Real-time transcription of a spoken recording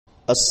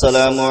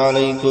السلام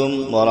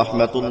علیکم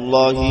ورحمۃ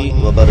اللہ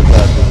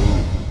وبرکاتہ۔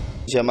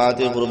 جماعت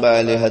غربا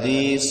اہل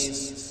حدیث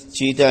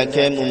چیتا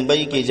کے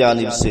ممبئی کی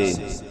جانب سے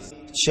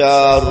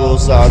 4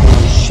 روزہ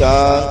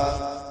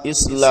شان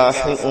اصلاح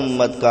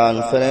امت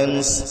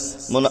کانفرنس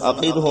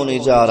منعقد ہونے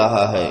جا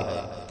رہا ہے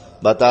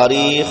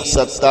بتاریخ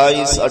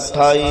 27،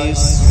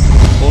 28،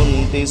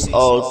 29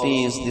 اور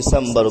 30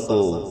 دسمبر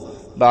کو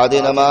بعد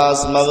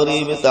نماز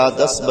مغرب تا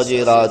 10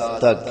 بجے رات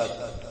تک،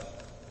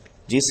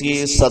 جس کی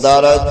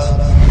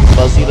صدارت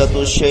فضیلت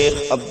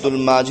الشیخ عبدل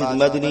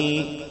مدنی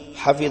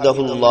حفظہ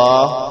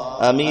اللہ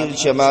امیر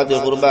جماعت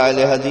غربا اہل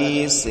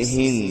حدیث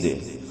ہند،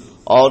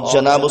 اور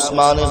جناب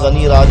عثمان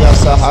غنی راجہ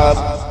صاحب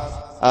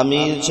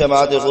امیر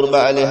جماعت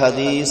غربا اہل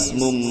حدیث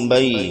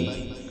ممبئی،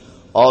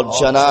 اور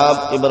جناب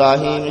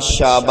ابراہیم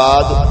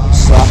شعباد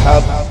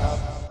صاحب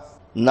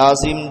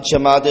ناظم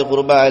جماعت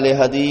غربا اہل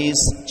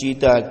حدیث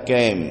چیتا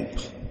کیمپ،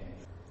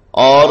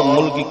 اور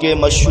ملک کے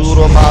مشہور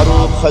و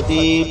معروف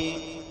خطیب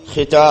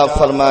خطاب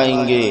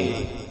فرمائیں گے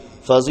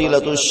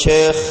فضیلت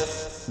الشیخ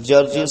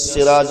جرجیز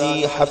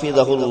سراجی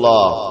حفظہ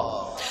اللہ۔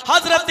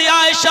 حضرت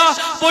عائشہ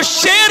وہ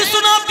شعر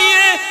سناتی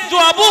ہے جو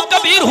ابو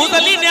کبیر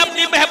حضلی نے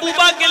اپنی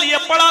محبوبہ کے لیے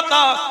پڑھا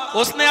تھا۔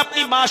 اس نے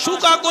اپنی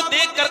معشوقہ کو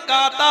دیکھ کر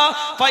کہا تھا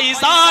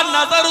فَإِذَا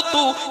نَظَرْتُ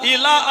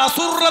إِلَىٰ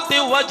أَسُرَّةِ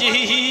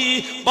وَجْهِهِ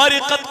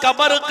بَرِقَتْ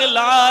كَبَرْقِ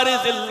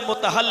الْعَارِضِ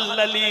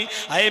الْمُتَحَلَّلِ۔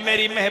 اے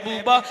میری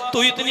محبوبہ،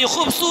 تو اتنی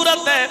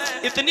خوبصورت ہے،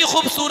 اتنی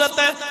خوبصورت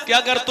ہے کہ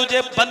اگر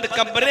تجھے بند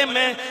کمرے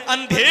میں،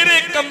 اندھیرے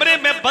کمرے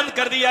میں بند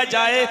کر دیا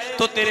جائے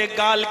تو تیرے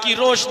گال کی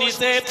روشنی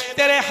سے،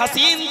 تیرے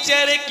حسین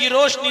چہرے کی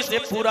روشنی سے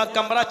پورا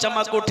کمرہ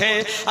چمک اٹھے۔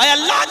 اے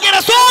اللہ کے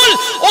رسول،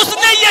 اس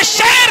نے یہ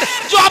شعر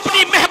جو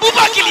اپنی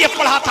محبوبہ کے لیے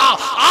پڑھا تھا،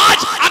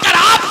 آج اگر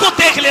آپ کو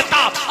دیکھ لیتا،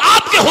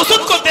 آپ کے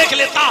حسن کو دیکھ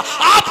لیتا،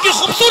 آپ کی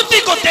خوبصورتی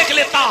کو دیکھ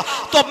لیتا،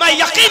 تو میں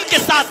یقین کے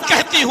ساتھ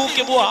کہتی ہوں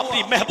کہ وہ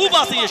اپنی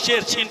محبوبہ سے یہ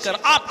شعر چھین کر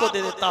آپ کو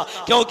دے دیتا،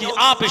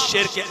 کیونکہ آپ اس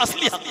شعر کے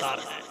اصلی حقدار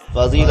ہیں۔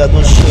 فضیلت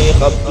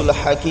الشیخ عبدل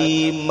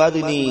حکیم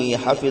مدنی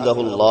حفظہ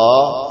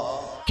اللہ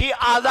کی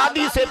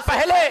آزادی سے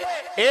پہلے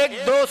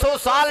 100-200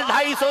 سال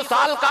 250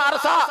 سال کا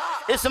عرصہ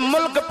اس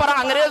ملک پر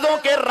انگریزوں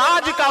کے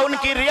راج کا، ان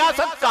کی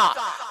ریاست کا،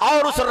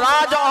 اور اس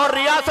راج اور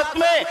ریاست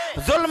میں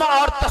ظلم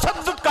اور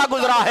تشدد کا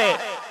گزرا ہے۔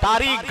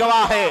 تاریخ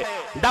گواہ ہے،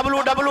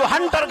 ڈبلو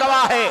ہنٹر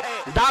گواہ ہے،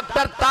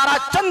 ڈاکٹر تارا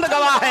چند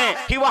گواہ ہیں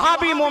کہ وہاں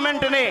بھی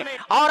مومنٹ نے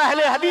اور اہل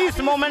حدیث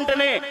مومنٹ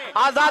نے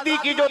آزادی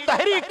کی جو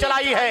تحریک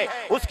چلائی ہے،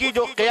 اس کی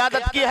جو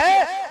قیادت کی ہے،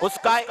 اس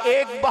کا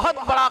ایک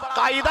بہت بڑا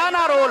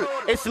قائدانہ رول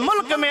اس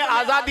ملک میں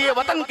آزادی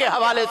وطن کے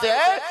حوالے سے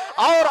ہے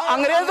اور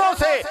انگریزوں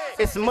سے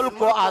اس ملک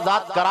کو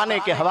آزاد کرانے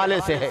کے حوالے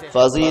سے ہے۔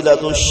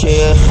 فضیلت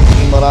الشیخ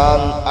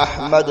عمران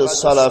احمد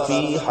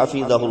سلفی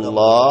حفظہ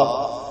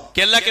اللہ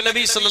کہ اللہ کے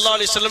نبی صلی اللہ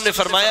علیہ وسلم نے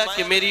فرمایا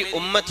کہ میری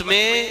امت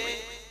میں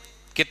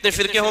کتنے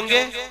فرقے ہوں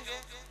گے؟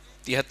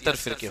 73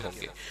 فرقے ہوں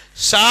گے،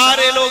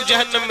 سارے لوگ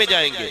جہنم میں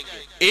جائیں گے،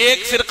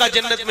 ایک فرقہ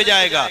جنت میں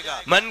جائے گا۔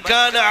 من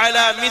کان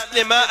علی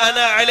مثل ما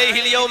انا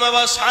علیہ اليوم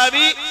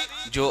واصحابی،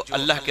 جو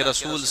اللہ کے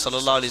رسول صلی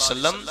اللہ علیہ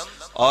وسلم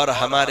اور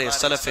ہمارے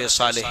سلف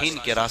صالحین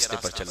کے راستے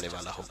پر چلنے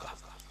والا ہوگا۔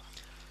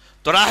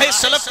 تو راہ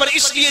سلف پر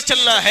اس لیے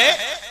چلنا ہے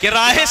کہ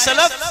راہ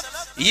سلف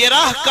یہ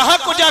راہ کہاں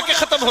کو جا کے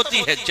ختم ہوتی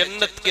ہے؟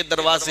 جنت کے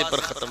دروازے پر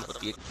ختم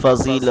ہوتی ہے۔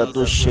 فضیلت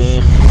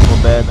الشیخ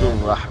عبید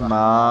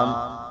الرحمن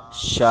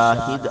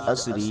شاہد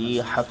اسری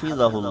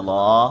حفظہ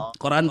اللہ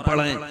قرآن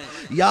پڑھیں،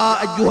 یا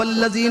ایھا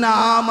الذین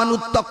آمنوا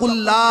اتقوا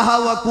اللہ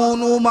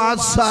وکونوا مع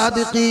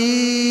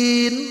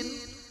الصادقین۔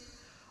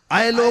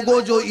 اے لوگو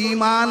جو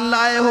ایمان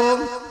لائے ہو،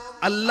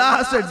 اللہ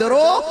سے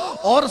ڈرو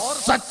اور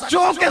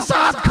سچوں کے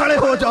ساتھ کھڑے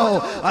ہو جاؤ۔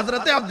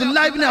 حضرت عبداللہ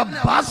ابن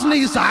عباس نے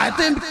اس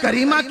آیت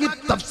کریمہ کی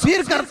تفسیر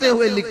کرتے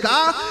ہوئے لکھا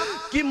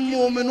کہ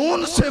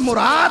مومنون سے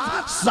مراد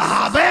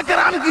صحابہ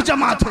کرام کی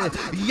جماعت ہے،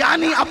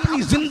 یعنی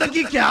اپنی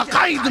زندگی کے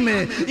عقائد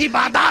میں،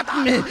 عبادات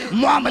میں،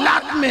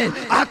 معاملات میں،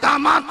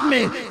 احکامات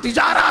میں،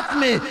 تجارات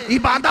میں،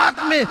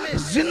 عبادات میں،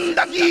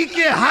 زندگی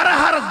کے ہر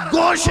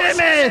گوشے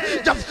میں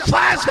جب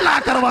فیصلہ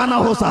کروانا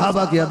ہو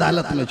صحابہ کی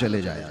عدالت میں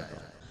چلے جائے۔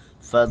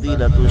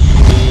 فضیلت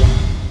الشیخ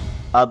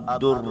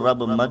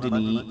عبدالرب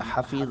مدنی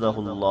حفظہ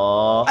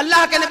اللہ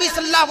اللہ کے نبی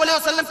صلی اللہ علیہ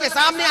وسلم کے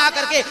سامنے آ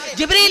کر کے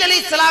جبریل علیہ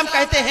السلام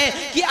کہتے ہیں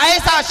کہ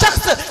ایسا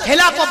شخص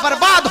ہلاک و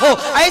برباد ہو،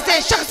 ایسے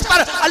شخص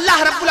پر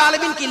اللہ رب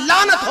العالمین کی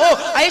لعنت ہو،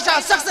 ایسا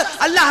شخص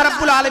اللہ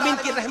رب العالمین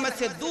کی رحمت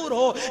سے دور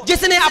ہو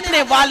جس نے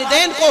اپنے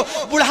والدین کو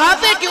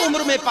بڑھاپے کی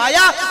عمر میں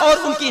پایا اور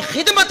ان کی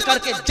خدمت کر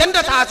کے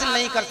جنت حاصل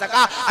نہیں کر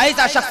سکا،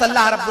 ایسا شخص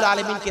اللہ رب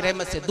العالمین کی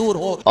رحمت سے دور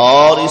ہو۔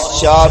 اور اس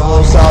 4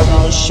 روزہ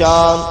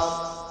شان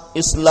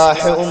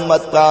اصلاح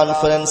امت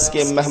کانفرنس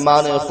کے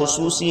مہمان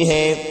خصوصی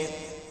ہیں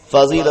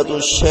فضیلت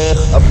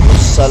الشیخ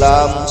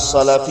عبدالسلام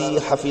سلفی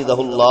حفظہ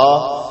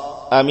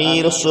اللہ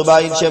امیر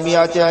صوبائی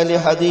جمعیت اہل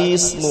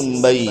حدیث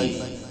ممبئی۔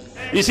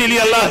 اسی لیے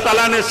اللہ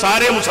تعالیٰ نے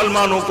سارے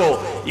مسلمانوں کو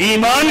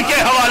ایمان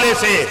کے حوالے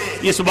سے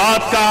اس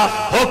بات کا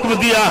حکم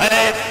دیا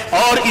ہے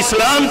اور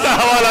اسلام کا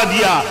حوالہ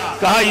دیا،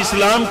 کہا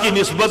اسلام کی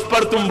نسبت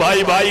پر تم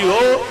بھائی بھائی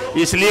ہو،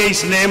 اس لیے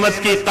اس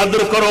نعمت کی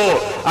قدر کرو۔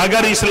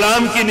 اگر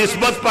اسلام کی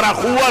نسبت پر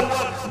اخوت،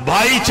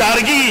 بھائی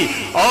چارگی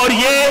اور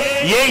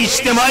یہ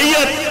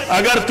اجتماعیت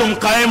اگر تم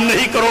قائم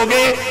نہیں کرو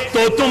گے تو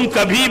تم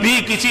کبھی بھی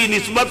کسی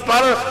نسبت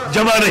پر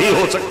جمع نہیں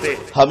ہو سکتے۔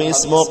 ہم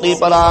اس موقع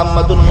پر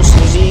عامت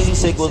المسلمین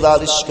سے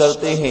گزارش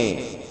کرتے ہیں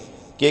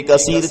کہ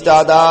کثیر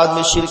تعداد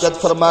میں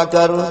شرکت فرما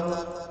کر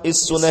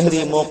اس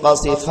سنہری موقع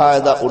سے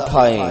فائدہ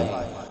اٹھائیں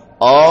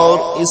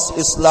اور اس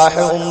اصلاح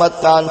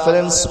امت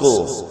کانفرنس کو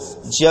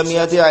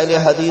جمعیت اہل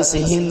حدیث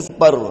ہند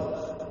پر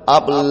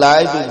آپ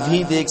لائیو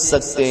بھی دیکھ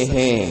سکتے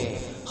ہیں۔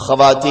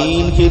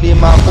 خواتین کے لیے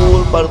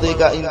معقول پردے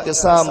کا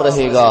انتظام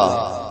رہے گا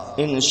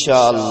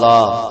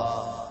انشاءاللہ۔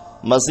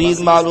 مزید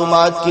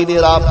معلومات کے لیے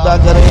رابطہ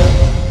کریں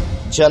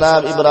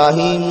جناب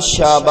ابراہیم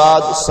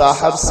شہباد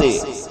صاحب سے،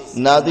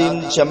 ناظم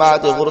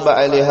جماعت غربہ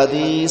اہل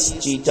حدیث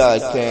چیتا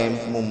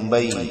کیمپ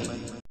ممبئی۔